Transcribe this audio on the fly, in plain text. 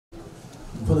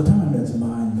For the time that's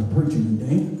mine for preaching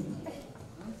today,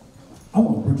 I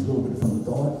want to preach a little bit from the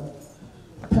thought.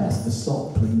 Pass the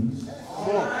salt, please.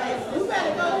 All right, you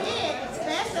better go ahead.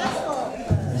 Pass that salt.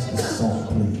 Pass the salt,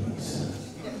 please.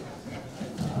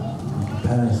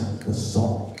 Pass the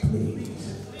salt,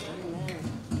 please.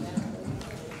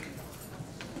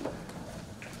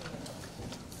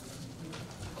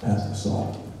 Pass the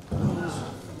salt, please.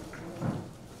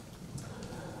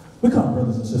 We come,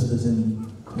 brothers and sisters, in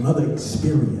another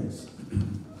experience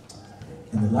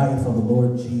in the life of the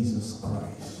Lord Jesus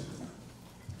Christ.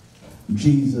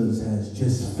 Jesus has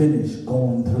just finished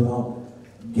going throughout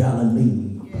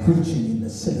Galilee, preaching in the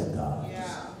synagogues,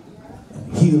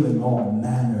 and healing all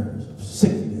manners of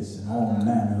sickness and all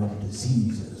manner of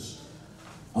diseases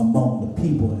among the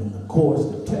people. And of course,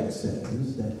 the text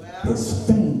says that his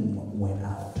fame went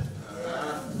out.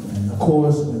 And of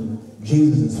course, when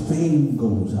Jesus' fame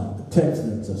goes out, the text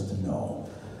lets us to know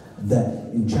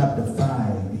that in chapter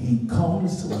 5, he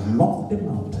comes to a lofty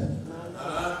mountain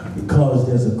because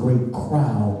there's a great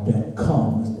crowd that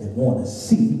comes that want to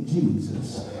see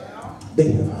Jesus.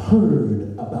 They have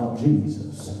heard about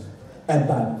Jesus. And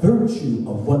by virtue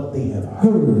of what they have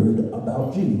heard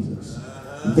about Jesus,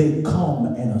 they come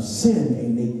and ascend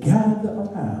and they gather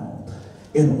around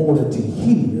in order to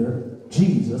hear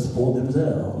Jesus for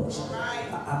themselves.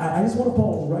 I just want to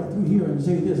pause right through here and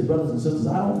say this, brothers and sisters.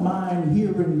 I don't mind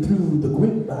hearing through the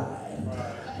grapevine,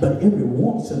 but every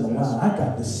once in a while I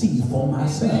got to see for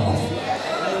myself.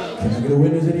 Can I get a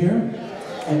witness in here?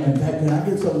 And in fact, can I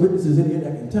get some witnesses in here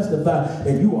that can testify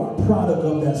that you are a product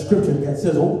of that scripture that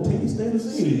says, oh, taste and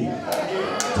see.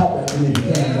 Talk back to me if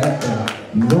you can. That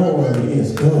Lord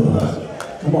is good.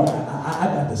 Come on, I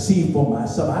got to see for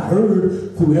myself. I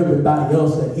heard through everybody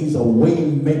else that he's a way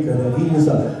maker, that he is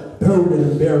a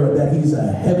burden bearer, that he's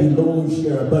a heavy load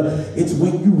sharer, but it's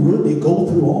when you really go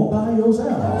through all by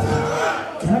yourself.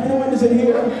 Can I get a witness in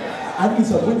here? I need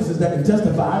some witnesses that can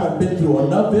testify. I've been through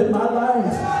enough in my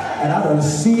life, and I've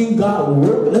seen God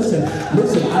work. Listen,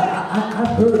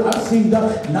 I've seen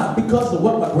God, not because of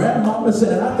what my grandmama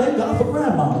said, and I thank God for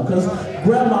grandmama, because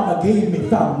grandmama gave me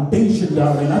foundation,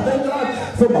 darling. I thank God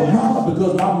for my mama,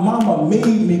 because my mama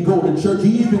made me go to church,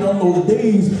 even on those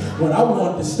days when I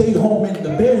wanted to stay home in the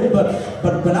bed.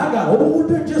 But when I got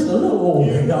older, just a little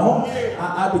older, y'all,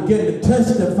 I began to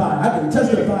testify. I can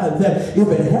testify that if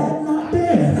it had not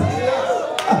been,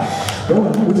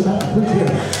 Lord, I wish I could put here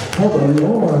for the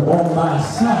Lord on my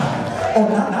side. Oh,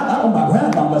 not on my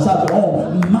grandmama's side, but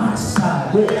on my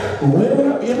side.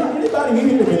 Where anybody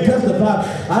here that can testify,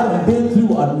 I have been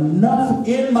through enough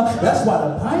in my. That's why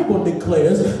the Bible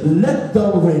declares, let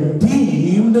the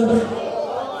redeemed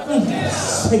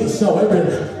say so.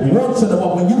 Every once in a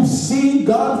while, when you see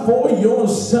God for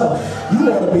yourself,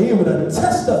 you ought to be able to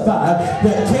testify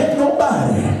that can't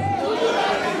nobody.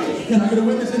 Can I get a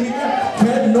witness in here?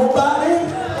 Can't nobody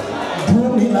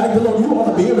do me like the Lord. You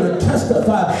ought to be able to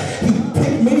testify. He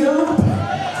picked me up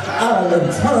out of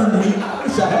and turned me. I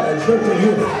wish I had a church in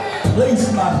here.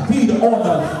 Place my feet on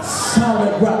a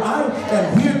solid ground. I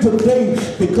am here today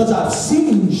because I've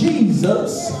seen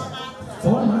Jesus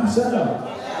for myself.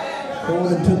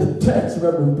 According to the text,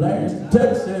 Reverend Blanche, the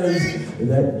text says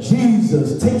that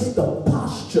Jesus takes the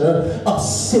posture of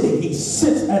sitting. He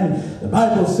sits, and the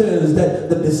Bible says that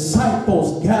the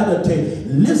disciples gather to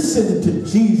listen to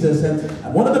Jesus.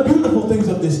 And one of the beautiful things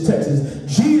of this text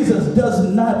is Jesus does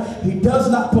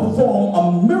not perform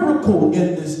a miracle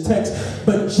in this text,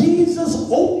 but Jesus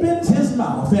opens his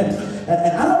mouth. And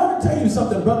I want to tell you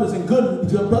something, brothers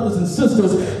and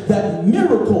sisters, that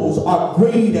miracles are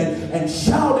great and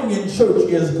shouting in church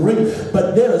is great,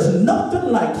 but there is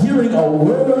nothing like hearing a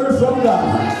word from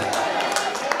God.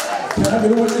 Can I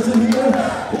get a witness in here?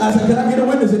 I said, can I get a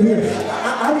witness in here?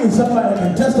 I need somebody that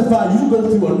can testify you go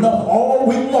through enough all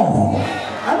week long.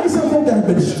 I need some folk that have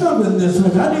been struggling this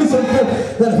week. I need some folk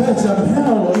that have had some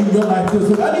hell in your life this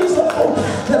week. I need some folk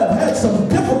that have had some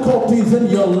difficulties in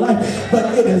your life.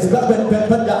 But it is, but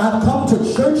I've come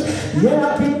to church.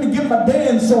 Yeah, I came to get my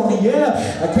dance on. Yeah,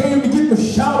 I came to get my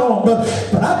shout on.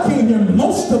 But I came here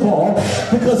most of all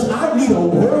because I need a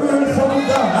word from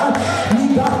God. I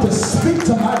need God to speak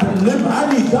to my dilemma.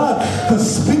 I need God to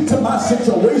speak to my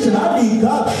situation. I need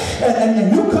God.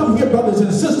 And you come here, brothers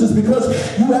and sisters, because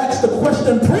you asked the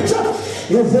question, preacher,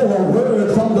 is there a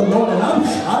word from the Lord? And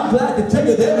I'm glad to tell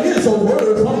you there is a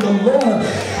word from the Lord.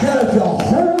 That if you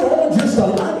hold on just a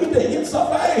little, I need to get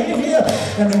somebody in here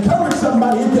and encourage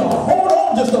somebody. If you hold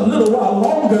on just a little while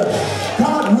longer,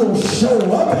 God will show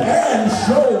up and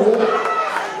show.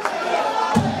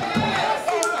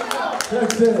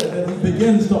 Text says that he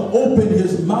begins to open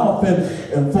his mouth,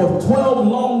 and for 12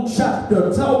 long chapters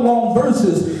chapter, 12 long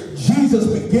verses, Jesus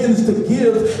begins to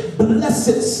give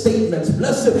blessed statements.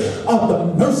 Blessed are the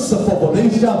merciful, for they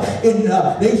shall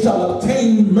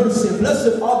obtain mercy.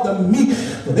 Blessed are the meek,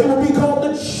 for they will be called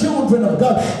the children of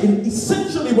God. And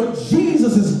essentially what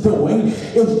Jesus is doing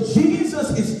is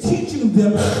Jesus is teaching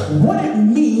them what it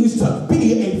means to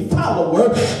be a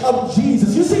follower of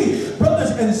Jesus. You see,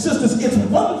 brothers and sisters, it's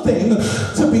one thing to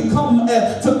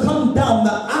come down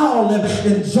the aisle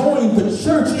and join the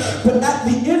church, but at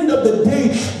the end of the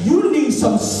day, you need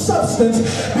some substance,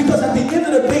 because at the end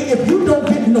of the day, if you don't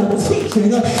get no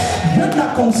teaching, you're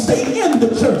not going to stay in the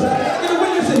church.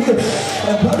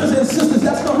 And brothers and sisters,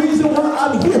 that's the reason why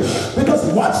I'm here, because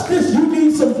watch this, you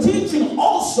need some teaching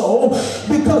also,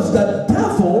 because the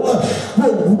devil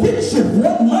will get you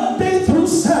one Monday through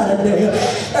Saturday,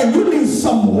 and you need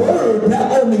some word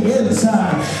that on the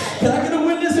inside. Can I get a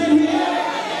witness in here?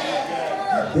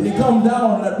 Then he comes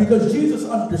down, because Jesus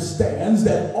understands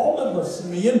that all of us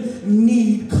men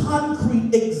need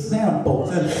concrete examples.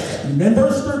 And in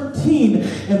verse 13,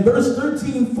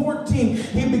 14,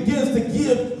 he begins to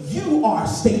give you are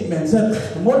statements.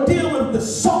 And we'll deal with the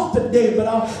salt today, but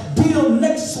I'll deal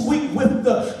next week with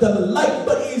the light.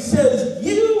 But he says,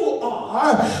 you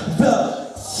are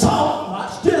the salt,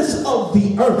 watch this, of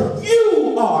the earth.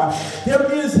 You are.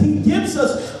 He gives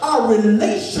us our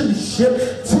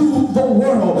relationship to the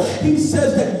world. He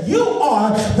says that you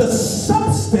are the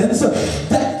substance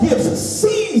that gives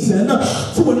season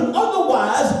to an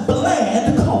otherwise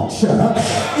bland culture.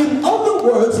 In other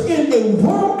words, in a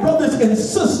world, brothers and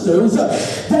sisters,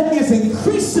 that is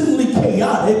increasingly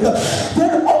chaotic,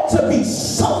 there ought to be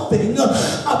something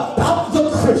about the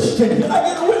Christian. Can I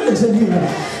get a witness in here?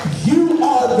 You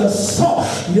are the salt.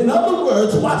 In other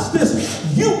words, watch this.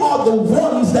 You are the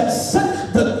ones that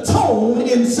set the tone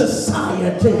in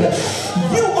society.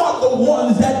 You are the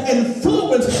ones that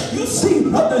influence. You see,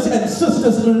 brothers and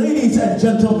sisters, ladies and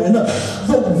gentlemen,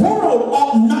 the world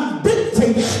ought not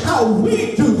dictate how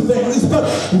we do things, but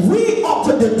we ought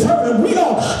to determine, we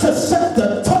ought to set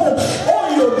the tone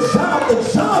on your job. The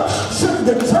job should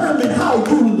determine how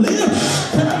you live.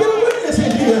 Can I get a witness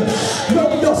in here?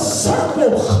 Your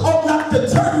circle ought not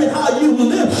determine how you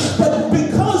live, but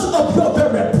because of your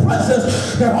very presence,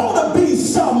 there ought to be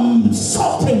some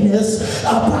saltiness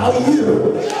about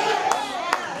you.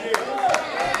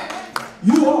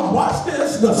 You are, watch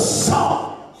this, the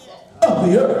salt of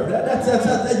the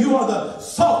earth. You are the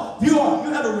salt. You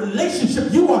have a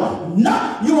relationship. You're in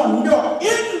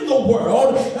the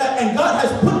world, and God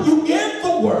has put you in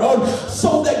the world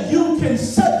so that you can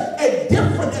set a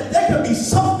different, there can be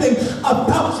something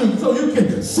about you so you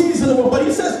can season the world. But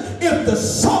he says, if the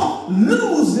salt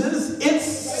loses its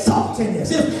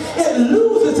saltiness, if it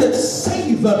loses its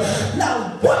savor,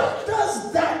 now what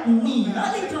does that mean?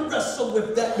 I need to wrestle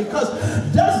with that, because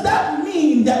does that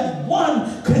mean that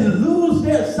one can lose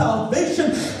their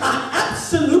salvation? I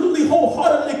absolutely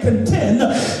wholeheartedly contend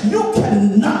you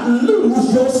cannot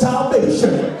lose your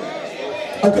salvation.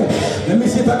 Okay, let me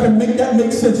see if I can make that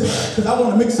make sense, because I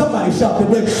want to make somebody shout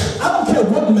today. I don't care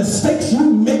what mistakes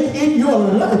you make in your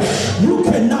life, you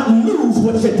cannot lose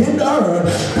what you didn't earn,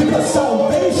 because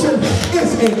salvation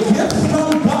is a gift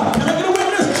from God. Can I get a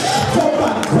witness? For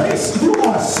by grace you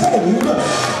are saved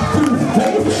through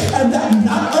faith, and that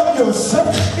not of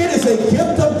yourself. It is a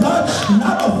gift of God,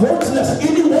 not of works, lest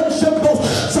anyone should boast.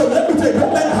 So let me tell you, no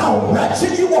matter how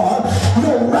ratchet you are,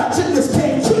 your ratchetness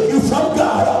can't keep you from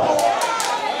God.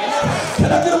 Can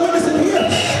I get a witness in here? I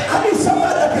need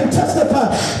somebody that can testify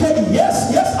that yes,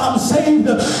 I'm saved.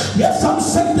 Yes, I'm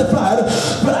sanctified,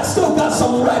 but I still got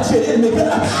some ratchet in me. Can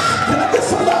I get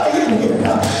somebody in here?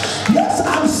 Yes,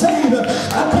 I'm saved.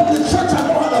 I come to church, I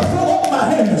know how to throw up my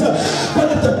hands. But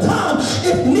at the time,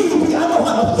 if need be, I know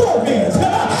how to throw hands.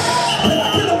 Can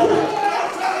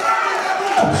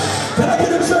I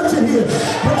get a church in here?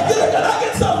 Can I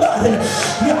get somebody?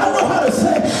 Yeah, I know how to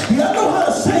sing. Yeah, I know how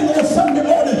to sing on Sunday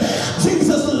morning.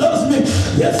 Jesus loves me.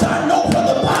 Yes, I know what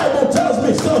the Bible tells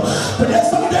me so. But there's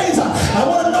some days I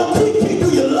want to know, Kiki, do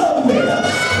you love me? Are you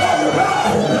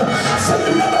right? So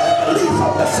you never ever leave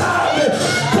from beside me.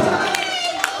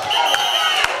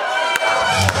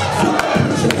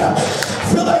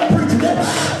 Feel like preaching that.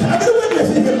 Can I get a witness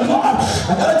in here, Lord? I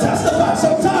gotta testify.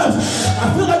 Sometimes I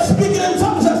feel like speaking in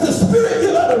tongues as the Spirit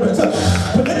give utterance.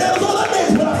 But then that's all that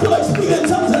means. But I feel like speaking in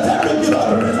tongues as heaven give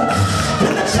utterance.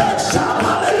 In the church, shout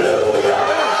hallelujah.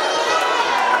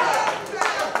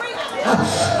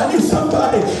 I need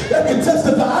somebody that can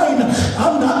testify.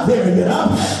 I'm not there yet.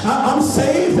 I'm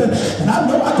saved, and I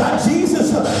know I got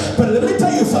Jesus. But let me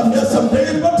tell you something. There's some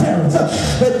days, but Terrence,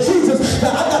 that Jesus,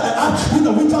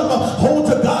 we talk about hold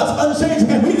to God's unchanging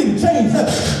hand. We need to change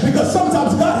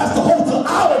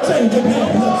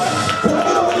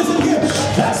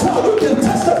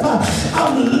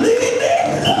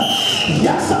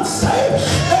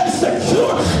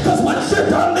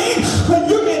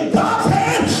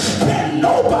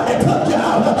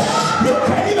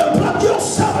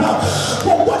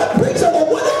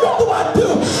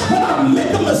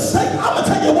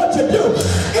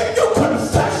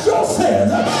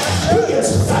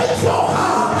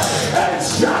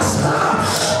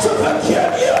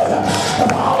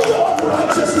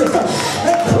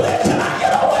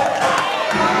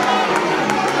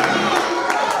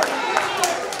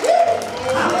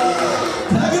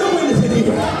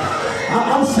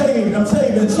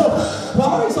And so, well,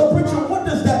 all right, so preacher, what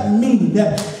does that mean?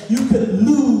 That you can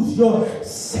lose your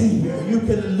Savior. You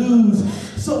can lose.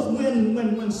 So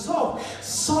when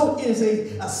salt is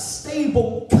a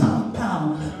stable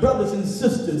compound, brothers and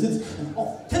sisters, it's an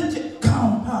authentic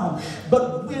compound.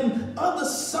 But when other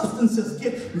substances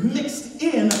get mixed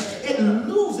in, it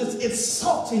loses its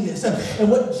saltiness.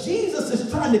 And what Jesus is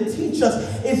trying to teach us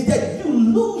is that you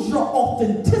lose your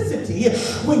authenticity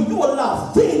when you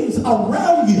allow things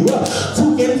around you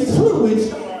to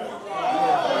influence.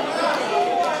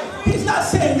 He's not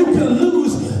saying you can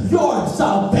lose your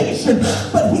salvation,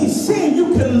 but he's saying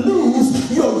you can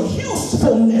lose your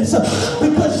usefulness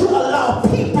because you allow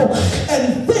people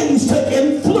and things to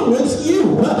influence you.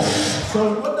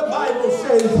 So what the Bible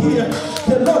says here,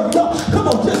 that Lord, come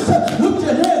on, just lift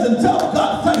your hands and tell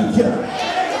God thank you.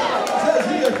 It says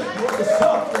here, what the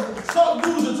salt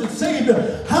loses its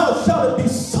Savior, how shall it be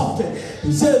salted?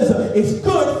 He says it's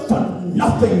good for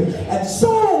nothing. And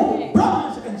so,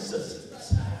 brothers and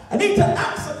sisters, I need to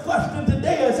ask a question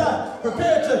today as I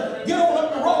prepare to get on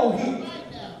up the road here.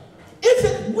 Is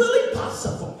it really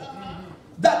possible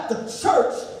that the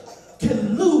church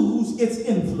can lose its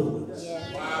influence? Is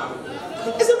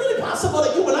it really possible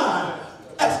that you and I,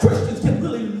 as Christians, can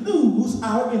really lose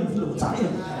our influence, our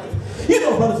impact? You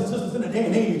know, brothers and sisters, in a day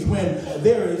and age when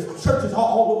there is churches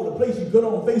all over the place, you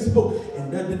go on Facebook,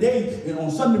 and today, on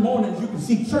Sunday mornings, you can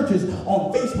see churches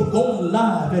on Facebook going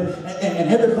live, and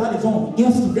everybody's on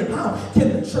Instagram. How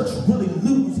can the church really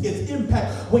lose its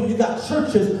impact when you got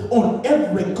churches on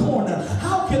every corner?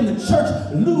 How can the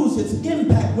church lose its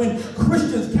impact when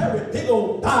Christians carry big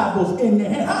old Bibles in their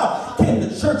hand? How can the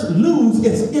church lose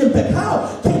its impact?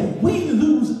 How can we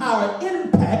lose our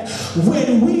impact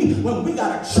when we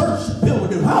got a church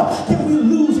building? How can we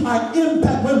lose our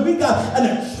impact when we got an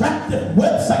attractive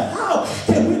website? How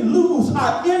can we lose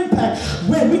our impact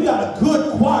when we got a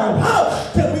good choir? How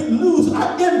can we lose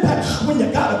our impact when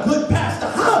you got a good pastor?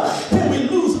 How can we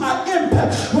lose our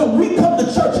impact when we come to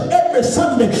church every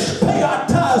Sunday, pay our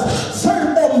tithes,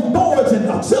 serve on boards and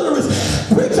auxiliaries?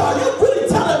 Preacher, are you really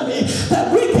telling me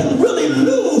that we can really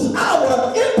lose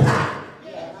our impact?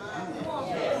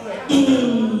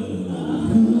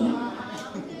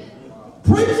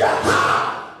 Preacher,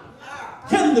 how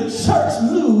can the church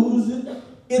lose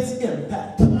its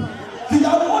impact? Do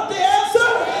y'all want the answer?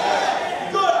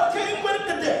 Good, I came with it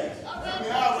today.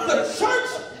 The church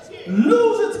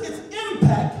loses its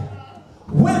impact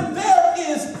when there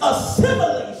is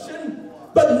assimilation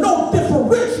but no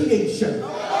differentiation.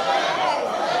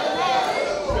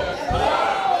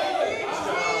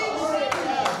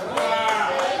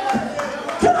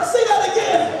 Can I say that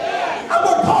again? I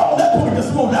worked hard on that point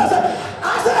this morning. I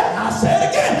said it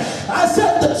again. I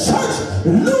said the church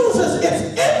loses its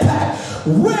impact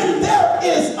when there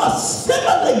is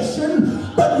assimilation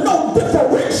but no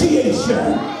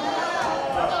differentiation.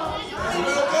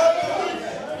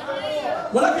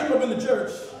 When I came up in the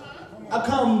church,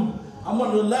 I'm one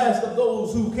of the last of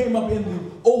those who came up in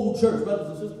the old church,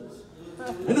 brothers and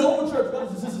sisters. In the old church,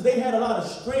 brothers and sisters, they had a lot of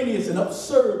strenuous and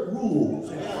absurd rules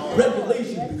and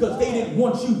regulations because they didn't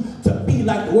want you to be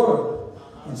like the world.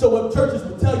 And so what churches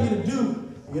would tell you to do,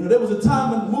 there was a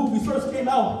time when the movies first came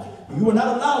out, you were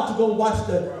not allowed to go watch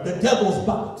the Devil's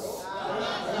Box.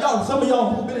 Y'all, some of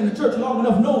y'all who've been in the church long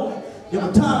enough know there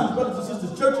were times, brothers and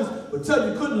sisters, churches would tell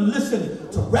you couldn't listen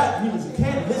to rap music, you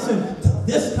can't listen to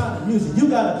this kind of music. You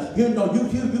gotta, you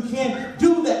can't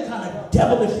do that kind of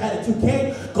devilish attitude. You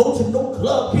can't go to no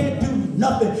club, can't do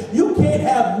nothing. You can't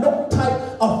have no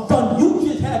type of fun. You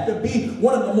just have to be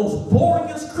one of the most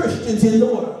boringest Christians in the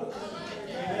world.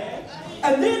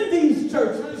 And then these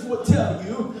churches would tell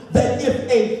you that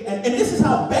and this is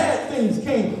how bad things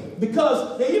came,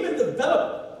 because they even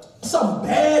developed some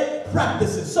bad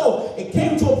practices. So it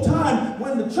came to a time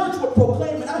when the church would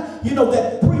proclaim that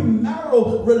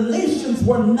premarital relations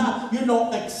were not,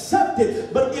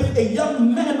 accepted. But if a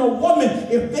young man or woman,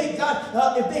 if they got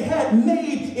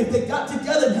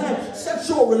together and had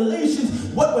sexual relations,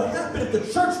 what would happen if the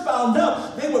church found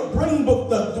out? They would bring the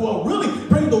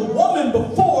woman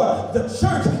before the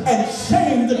church and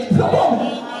shame the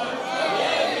woman.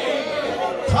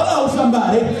 Hello,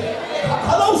 somebody.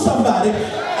 Hello, somebody.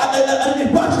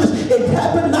 And watch this. It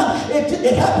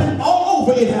happened all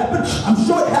over. It happened. I'm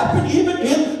sure it happened even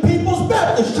in People's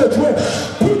Baptist Church, where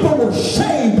people were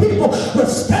shamed, people were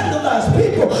scandalized,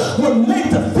 people were made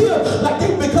to feel like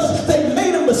because they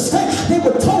made a mistake, they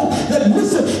were told that,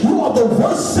 listen, you are the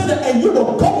worst sinner and you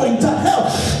are going to hell.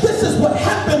 This is what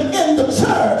happened in the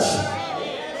church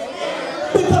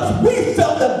because we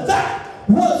felt that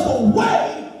was the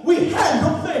way we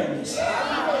handle things.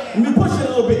 Let me push it a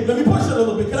little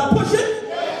bit. Can I push it?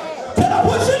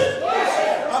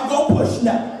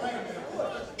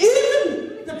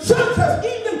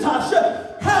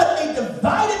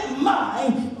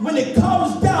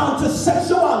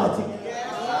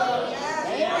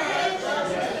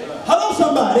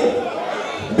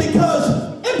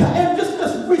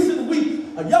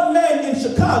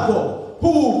 Michael,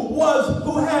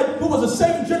 who was a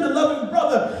same gender loving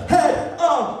brother,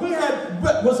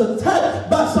 was attacked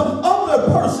by some other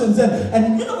persons,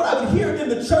 and you know what I would hear in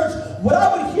the church? What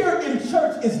I would hear in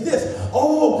church is this: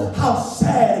 oh, how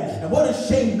sad and what a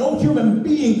shame. No human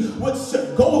being would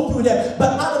go through that.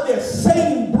 But out of their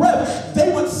same breath,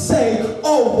 they would say,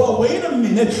 oh, well, wait a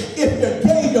minute, if you're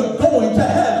gay, you're going to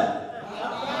hell.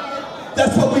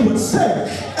 That's what we would say.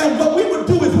 And what we would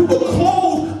do is we would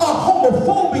clothe our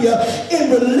homophobia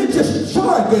in religious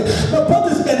jargon. But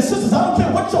brothers and sisters, I don't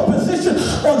care what your position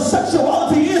on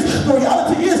sexuality is, the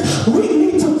reality is we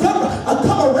need to come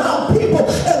around people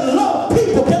and love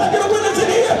people. Can I get a witness in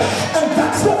here? And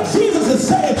that's what Jesus is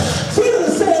saying. Jesus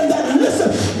is saying that,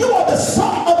 listen, you are the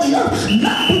salt of the earth,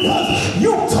 not because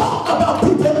you talk about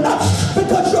people, not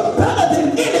because you're better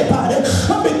than anybody,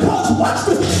 but because, watch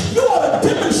this, you ought to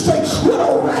demonstrate what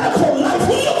a radical life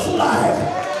looks like.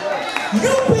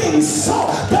 You being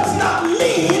salt does not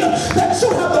mean that you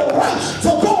have the right to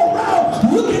go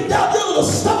around looking down your little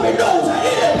stumpy nose at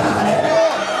anybody.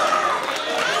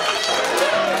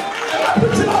 Am I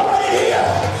preaching all right in here?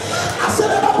 I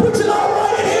said, am I preaching all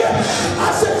right in here?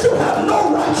 I said, you have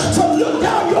no right to look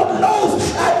down your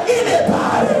nose at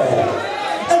anybody.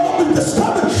 And what we've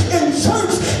discovered in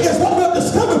church is what we've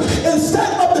discovered instead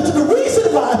of the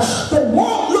reason why the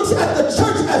world looks at the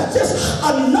church as just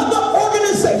another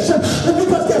organization is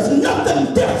because there's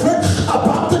nothing different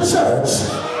about the church.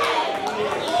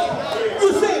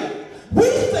 You see, we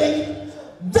think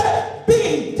that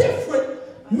being different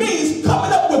means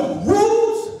coming up with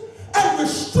rules and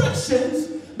restrictions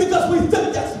because we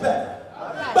think that's better.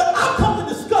 But I've come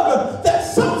to discover that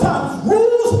sometimes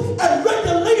rules and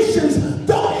regulations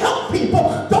don't help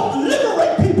people, don't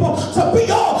liberate people to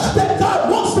be all that God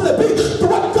wants them to be.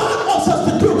 What God wants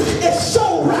us to do is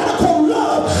show radical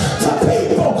love to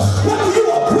people, whether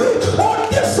you agree or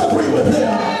disagree with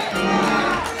them.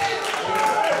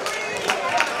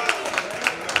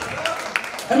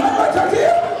 Am I right out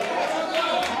here?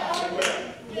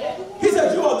 He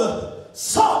said you are the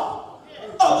salt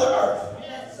of the earth.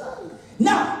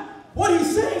 Now, what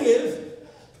he's saying is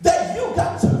that you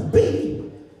got to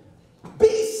be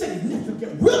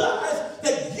significant. Realize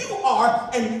that you are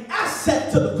an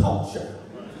asset to the culture.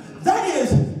 That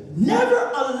is,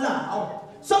 never allow,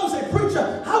 some say,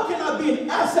 preacher, how can I be an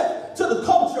asset to the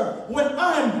culture when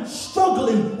I'm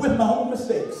struggling with my own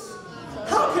mistakes?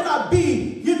 How can I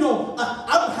be,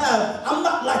 I'm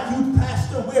not like you,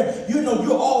 pastor, where,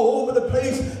 you're all over the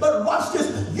place. But watch this,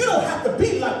 you don't have to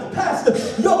be like the pastor.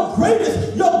 Your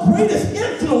greatest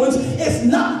influence is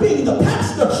not being the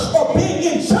pastor or being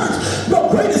in church. Your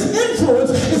greatest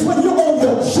influence is when you're on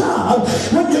your job,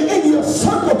 when you're in your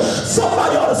circle.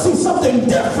 Somebody ought to see something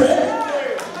different.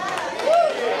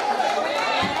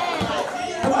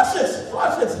 And watch this.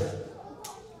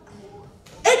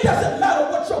 It doesn't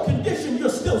matter what your condition, you're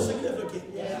still significant.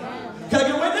 Can I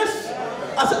get a witness?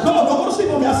 I said, come on, don't go to sleep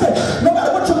on me. I said, no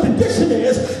matter what your condition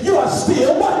is, you are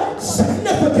still what?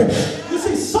 Significant. You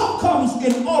see, salt comes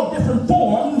in all different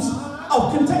forms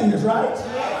of containers, right?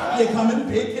 They come in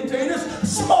big containers,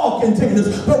 small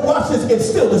containers, but watch this, it's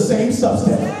still the same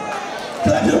substance.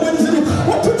 Can I get a witness in here?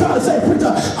 What you trying to say,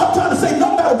 preacher? I'm trying to say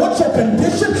no matter what your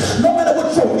condition, no matter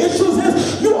what your issues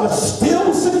is, you are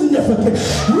still significant.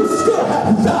 You still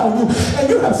have value, and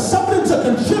you have something to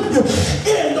contribute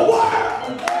in the world.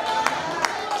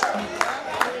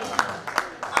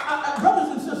 Brothers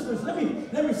and sisters, let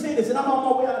me say this, and I'm on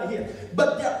my way out of here.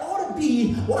 But there ought to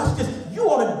be, watch this, you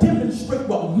ought to demonstrate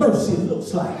what mercy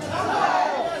looks like.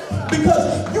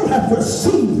 Because you have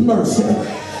received mercy.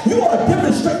 You ought to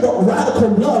demonstrate what radical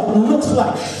love looks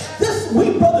like. This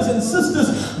week, brothers and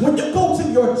sisters, when you go to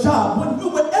your job,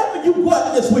 wherever you go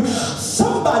out this week,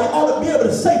 somebody ought to be able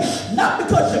to say, not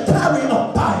because you're carrying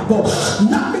a Bible,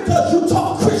 not because you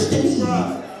talk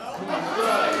Christianese.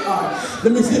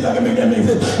 Let me see if I can make that make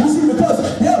sense. You see,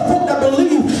 because there are folk that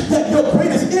believe that your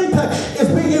greatest impact is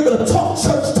being able to talk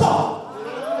church talk.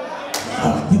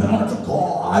 Give honor to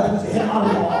God, who's the head of my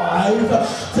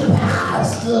life, to the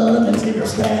pastor, and to your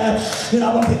staff. I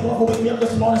want to take off, wake me up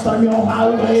this morning, start me on my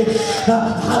way.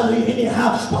 Hallelujah,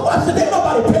 anyhow. But watch the day,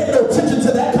 nobody paying no attention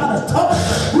to that kind of stuff.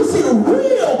 You see,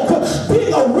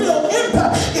 being a real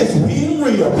impact is being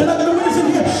real. Can I get a witness in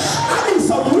here? I need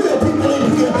some real people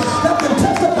in here that can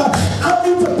testify. I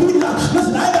need to be like,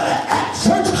 listen, I ain't got to act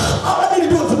church. All I need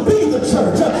to do is to be the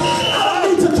church. I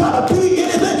don't need to try to be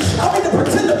anything. I need to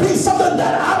pretend to be something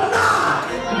that I'm not.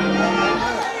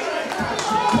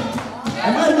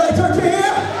 Am I in the right church in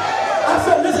here? I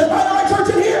said, listen, am I in the right church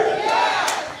in here?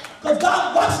 Because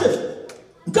God, watch this.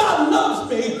 God loves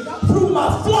me through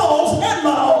my flaws and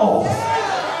my alls.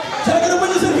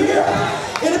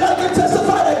 can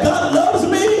testify that God loves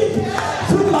me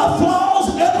through my flaws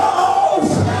and my alls.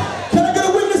 Can I get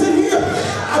a witness in here?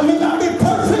 I may not be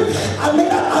perfect. I may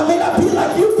not be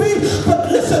like you be.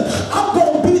 But listen, I'm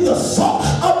going to be the salt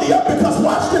of the earth, because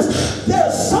watch this.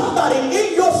 There's somebody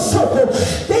in your circle.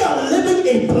 They are living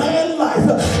a bland life,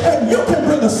 and you can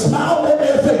bring a smile on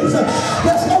their face.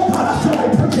 There's no part I feel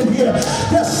like preaching here.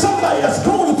 There's somebody that's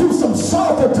going through some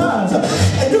sorrowful times,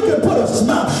 and you can put a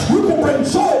smile. You can bring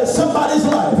joy to somebody's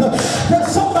life. There's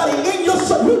somebody in your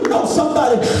circle. You know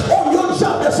somebody on your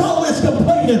job that's always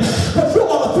complaining, but you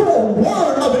ought to throw a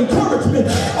word of encouragement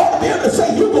or be able to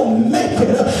say you're going to make it.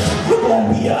 You're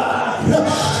going to be all right.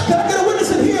 Can I get a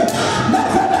witness in here? Matter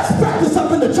of fact, let's practice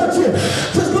up in the church here.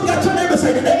 Just look at your neighbor and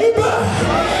say, neighbor,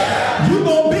 you're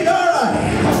going to be all right.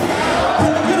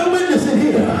 Can I get a witness in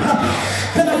here?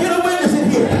 Can I get a witness in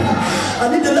here? I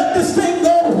need to let this thing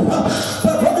go.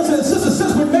 But brothers and sisters,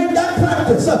 since we made that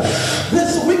practice,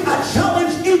 this week I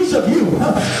challenge each of you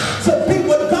to be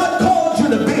what God called you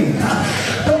to be.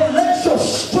 Don't let your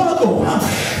struggle,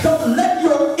 don't let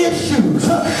your issues,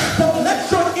 don't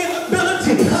let your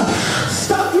inability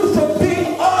stop you from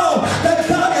being all that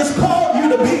God has called you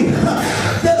to be.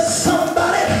 There's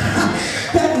somebody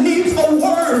that needs a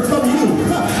word from you.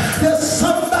 There's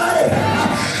somebody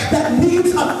that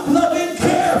needs a loving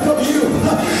care from you.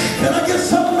 Can I get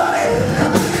somebody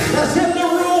that's in the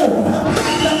room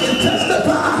that can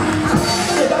testify?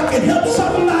 If I can help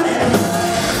somebody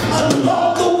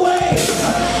along the way,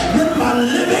 then my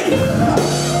living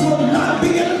will not be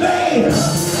in vain.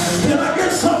 Can I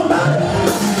get somebody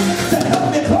to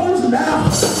help me close now?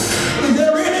 Is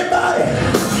there anybody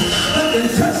that can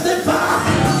testify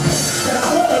that I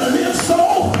want to live so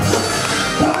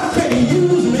God can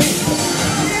use me?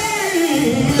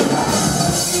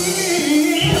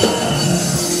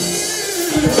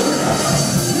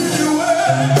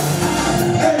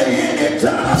 At any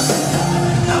time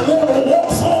I want to walk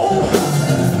so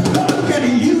God can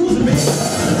use me.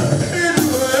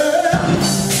 Anywhere,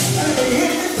 at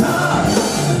any time,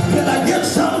 can I get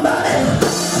somebody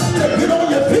to get on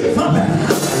your feet for me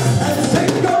and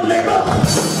take your neighbor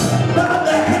by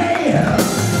the hand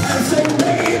and say,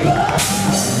 neighbor,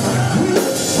 we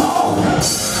are salt,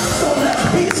 so let's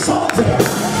be salty.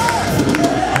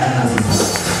 Yes.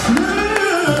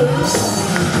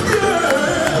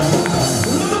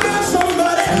 Look at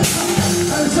somebody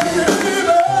and say,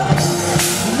 neighbor,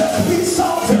 let's be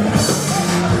salty.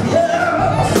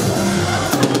 Yeah.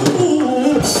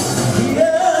 Ooh.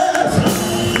 Yes.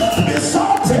 Let's be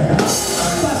salty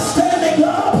by standing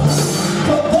up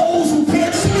for those who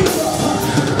can't speak up.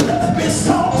 Let's be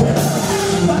salty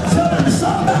by telling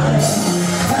somebody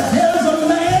that there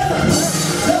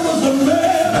was a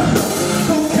man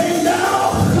who came down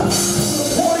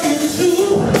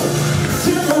 42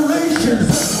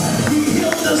 generations. He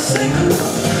healed the sick.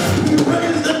 He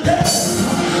raised the dead.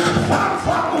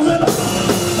 5,000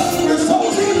 hungry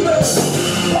souls he fed.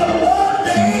 But one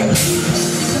day,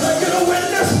 can I get a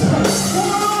witness?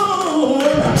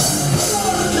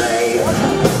 One day,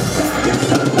 can I get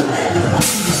somebody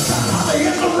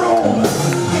in the room?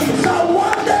 He saw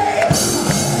one day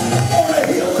on a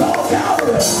hill called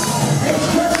Calvary. They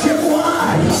stretched him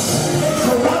wide. They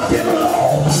dropped him low.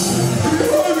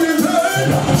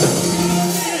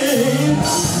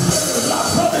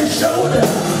 Lots on his shoulder,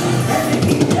 and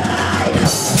he died. And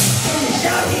he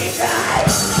shouted, he died.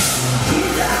 He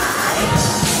died.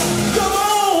 Come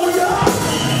on, y'all.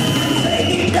 Say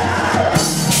he died.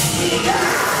 He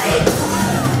died.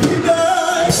 He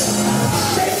died.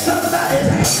 Shake somebody's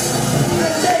hand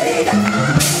and say he died.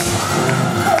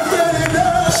 I said he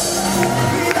died.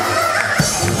 He died.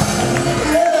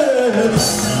 Yes.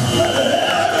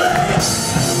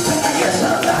 Can I get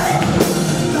somebody?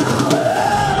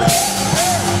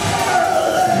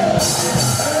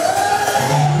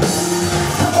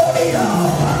 Come on, y'all.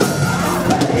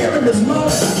 Right here in this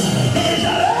moment.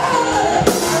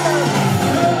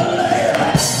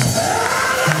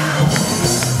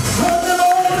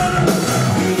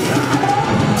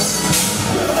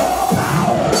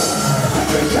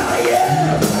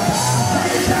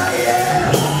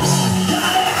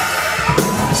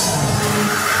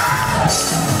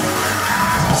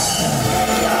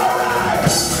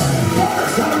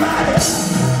 Somebody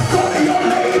go to your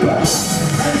neighbor and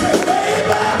say,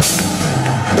 neighbor,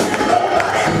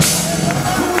 nobody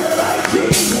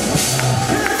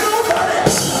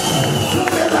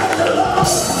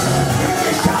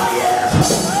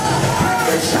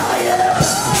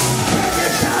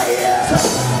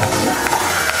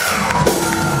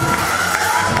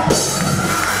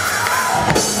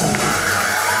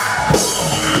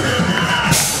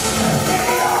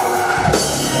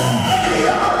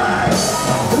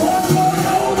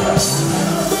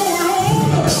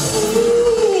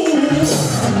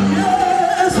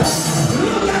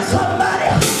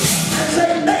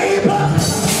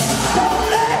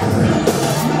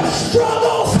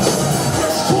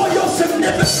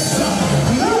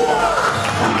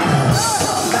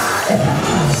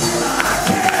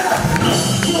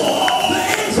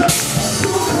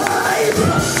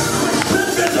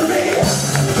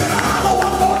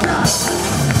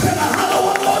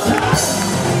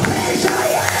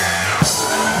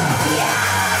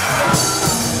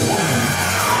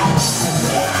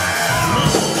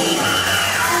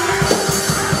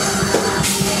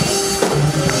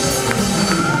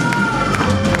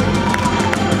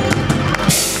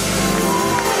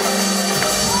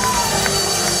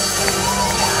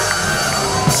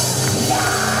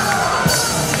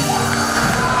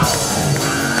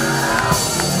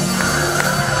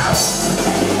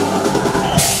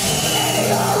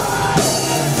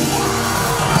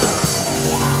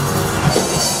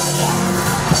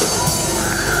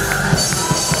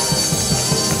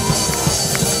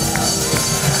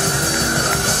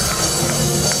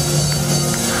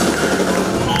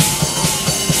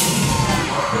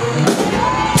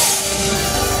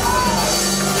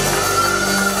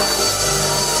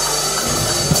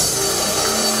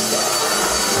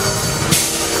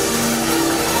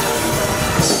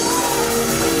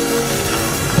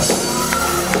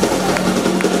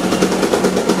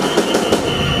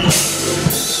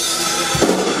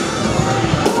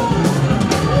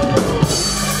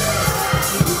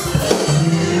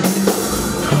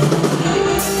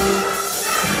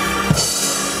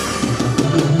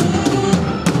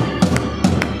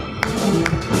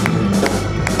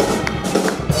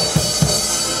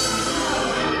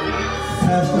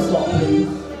pass the salt, please.